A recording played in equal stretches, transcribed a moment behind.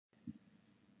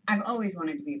I've always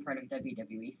wanted to be a part of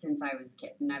WWE since I was a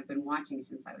kid, and I've been watching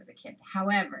since I was a kid.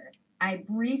 However, I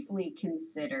briefly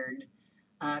considered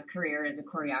a career as a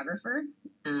choreographer.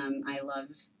 I love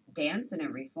dance in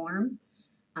every form.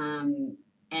 Um,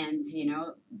 and,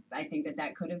 I think that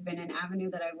that could have been an avenue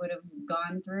that I would have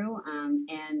gone through,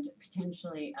 and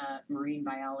potentially a marine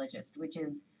biologist, which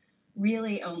is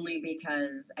really only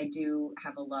because I do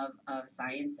have a love of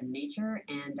science and nature,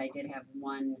 and I did have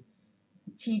one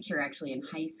teacher actually in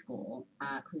high school,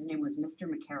 whose name was Mr.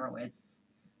 McCarowitz,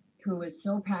 who was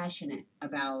so passionate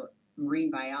about marine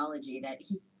biology that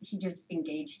he just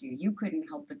engaged you. You couldn't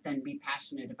help but then be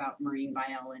passionate about marine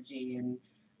biology, and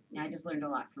I just learned a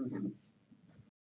lot from him.